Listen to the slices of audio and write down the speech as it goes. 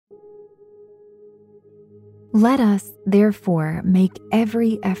Let us, therefore, make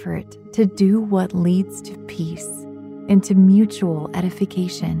every effort to do what leads to peace and to mutual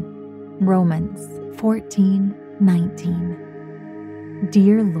edification. Romans 14:19.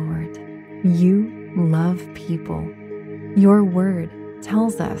 Dear Lord, you love people. Your word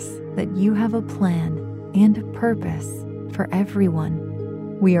tells us that you have a plan and a purpose for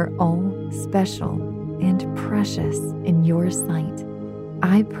everyone. We are all special and precious in your sight.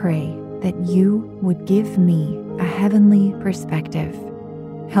 I pray that you would give me a heavenly perspective.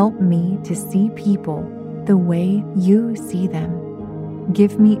 Help me to see people the way you see them.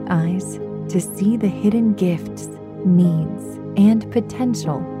 Give me eyes to see the hidden gifts, needs, and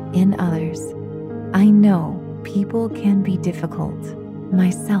potential in others. I know people can be difficult,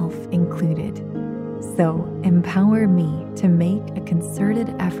 myself included. So empower me to make a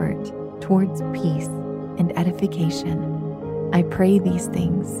concerted effort towards peace and edification. I pray these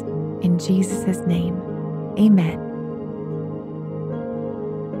things in Jesus' name. Amen.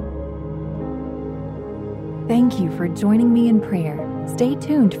 Thank you for joining me in prayer. Stay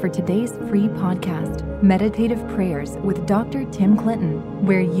tuned for today's free podcast, Meditative Prayers with Dr. Tim Clinton,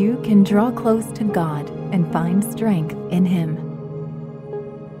 where you can draw close to God and find strength in Him.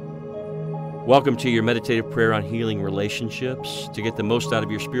 Welcome to your meditative prayer on healing relationships. To get the most out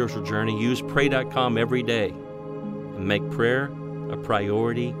of your spiritual journey, use pray.com every day and make prayer a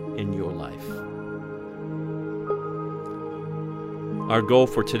priority in your life. Our goal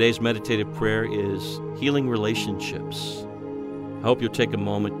for today's meditative prayer is healing relationships. I hope you'll take a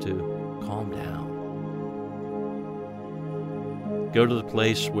moment to calm down. Go to the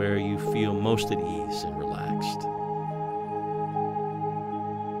place where you feel most at ease and relaxed.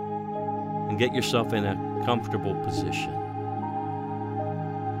 And get yourself in a comfortable position.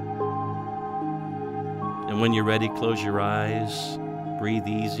 And when you're ready, close your eyes, breathe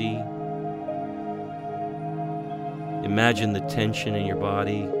easy. Imagine the tension in your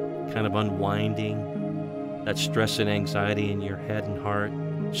body kind of unwinding, that stress and anxiety in your head and heart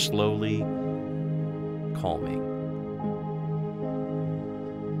slowly calming.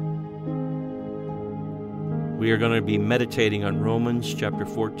 We are going to be meditating on Romans chapter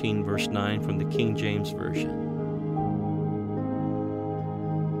 14, verse 9 from the King James Version.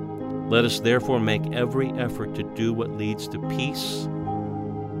 Let us therefore make every effort to do what leads to peace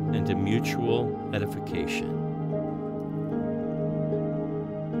and to mutual edification.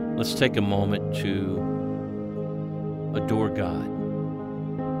 Let's take a moment to adore God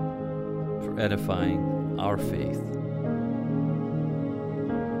for edifying our faith.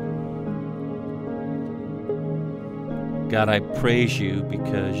 God, I praise you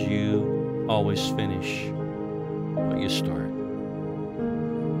because you always finish what you start.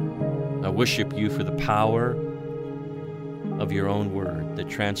 I worship you for the power of your own word that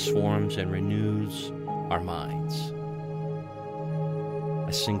transforms and renews our minds.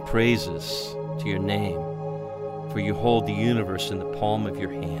 I sing praises to your name, for you hold the universe in the palm of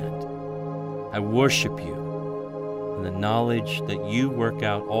your hand. I worship you in the knowledge that you work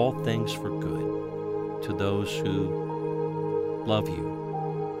out all things for good to those who love you.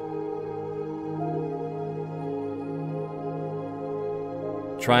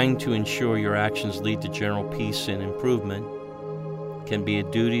 Trying to ensure your actions lead to general peace and improvement can be a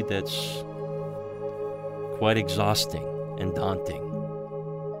duty that's quite exhausting and daunting.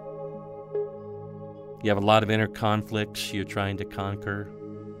 You have a lot of inner conflicts you're trying to conquer,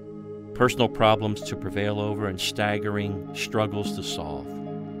 personal problems to prevail over, and staggering struggles to solve.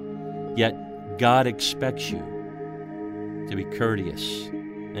 Yet God expects you to be courteous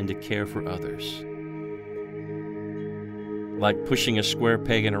and to care for others. Like pushing a square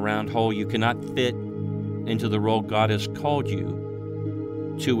peg in a round hole, you cannot fit into the role God has called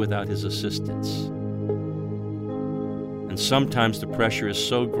you to without His assistance. And sometimes the pressure is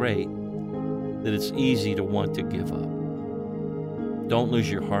so great that it's easy to want to give up. Don't lose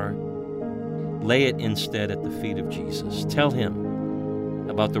your heart. Lay it instead at the feet of Jesus. Tell Him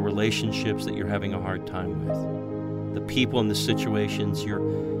about the relationships that you're having a hard time with, the people and the situations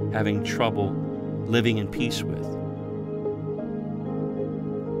you're having trouble living in peace with.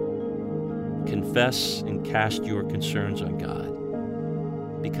 Confess and cast your concerns on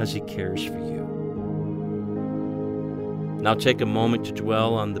God because He cares for you. Now take a moment to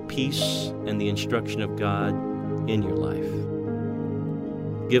dwell on the peace and the instruction of God in your life.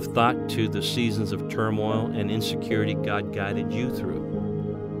 Give thought to the seasons of turmoil and insecurity God guided you through,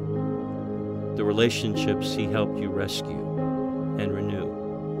 the relationships He helped you rescue and renew.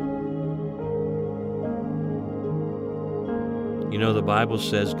 You know, the Bible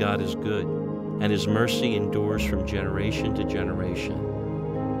says God is good, and His mercy endures from generation to generation.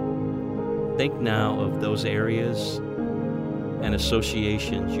 Think now of those areas and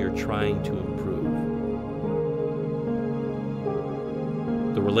associations you're trying to improve.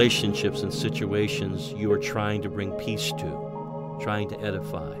 The relationships and situations you are trying to bring peace to, trying to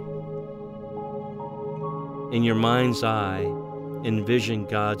edify. In your mind's eye, envision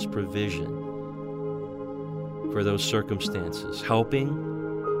God's provision for those circumstances, helping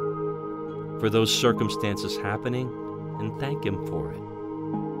for those circumstances happening, and thank Him for it.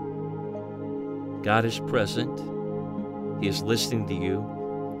 God is present. He is listening to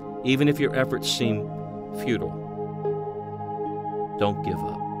you, even if your efforts seem futile. Don't give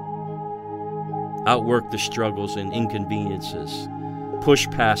up. Outwork the struggles and inconveniences. Push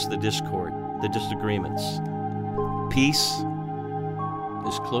past the discord, the disagreements. Peace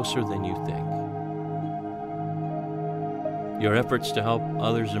is closer than you think. Your efforts to help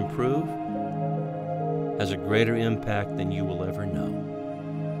others improve has a greater impact than you will ever know.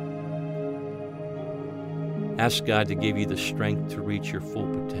 Ask God to give you the strength to reach your full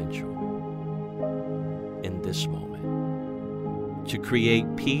potential in this moment, to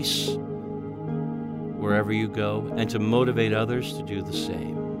create peace wherever you go, and to motivate others to do the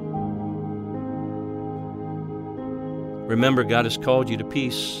same. Remember, God has called you to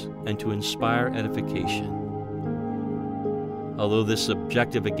peace and to inspire edification. Although this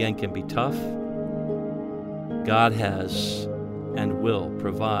objective again can be tough, God has and will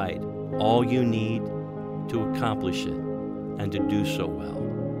provide all you need to accomplish it and to do so well.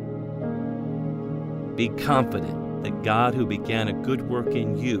 Be confident that God, who began a good work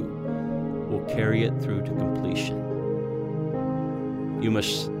in you, will carry it through to completion. You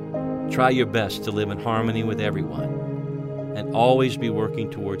must try your best to live in harmony with everyone and always be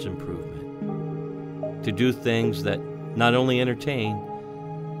working towards improvement, to do things that not only entertain,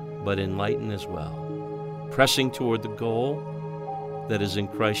 but enlighten as well, pressing toward the goal that is in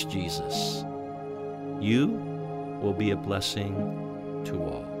Christ Jesus. You will be a blessing to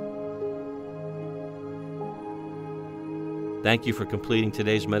all. Thank you for completing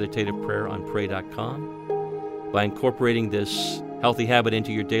today's meditative prayer on Pray.com. By incorporating this healthy habit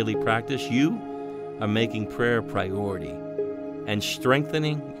into your daily practice, you are making prayer a priority and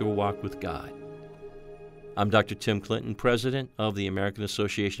strengthening your walk with God. I'm Dr. Tim Clinton, President of the American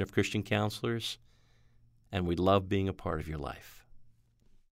Association of Christian Counselors, and we love being a part of your life.